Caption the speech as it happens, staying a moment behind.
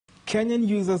Kenyan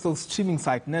users of streaming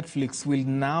site Netflix will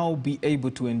now be able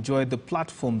to enjoy the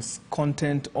platform's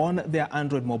content on their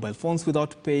Android mobile phones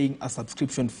without paying a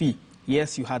subscription fee.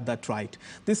 Yes, you heard that right.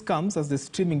 This comes as the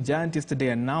streaming giant yesterday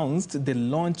announced the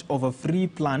launch of a free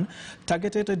plan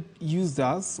targeted at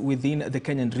users within the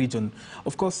Kenyan region.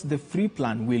 Of course, the free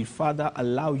plan will further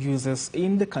allow users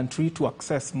in the country to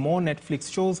access more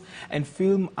Netflix shows and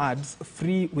film ads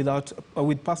free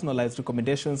with personalized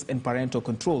recommendations and parental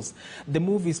controls. The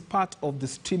move is part of the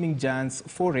streaming giant's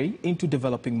foray into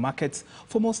developing markets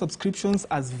for more subscriptions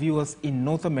as viewers in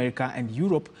North America and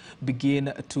Europe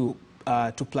begin to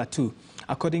plateau.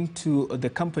 According to the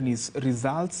company's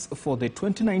results for the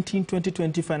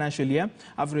 2019-2020 financial year,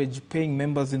 average paying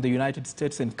members in the United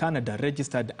States and Canada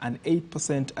registered an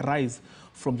 8% rise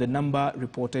from the number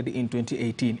reported in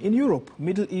 2018. In Europe,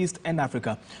 Middle East and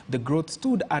Africa, the growth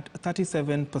stood at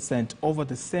 37% over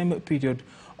the same period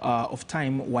of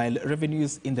time, while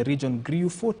revenues in the region grew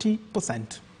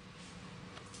 40%.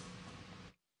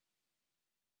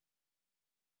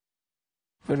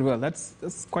 Very well,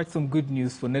 that's quite some good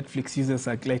news for Netflix users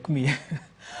like me.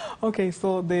 Okay,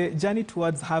 so the journey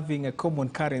towards having a common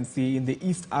currency in the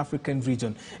East African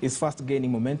region is fast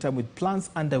gaining momentum, with plans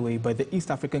underway by the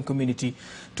East African community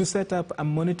to set up a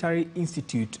monetary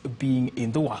institute being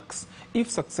in the works. If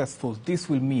successful, this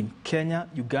will mean Kenya,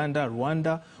 Uganda,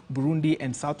 Rwanda, Burundi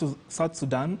and South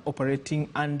Sudan operating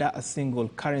under a single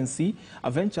currency, a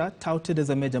venture touted as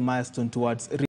a major milestone towards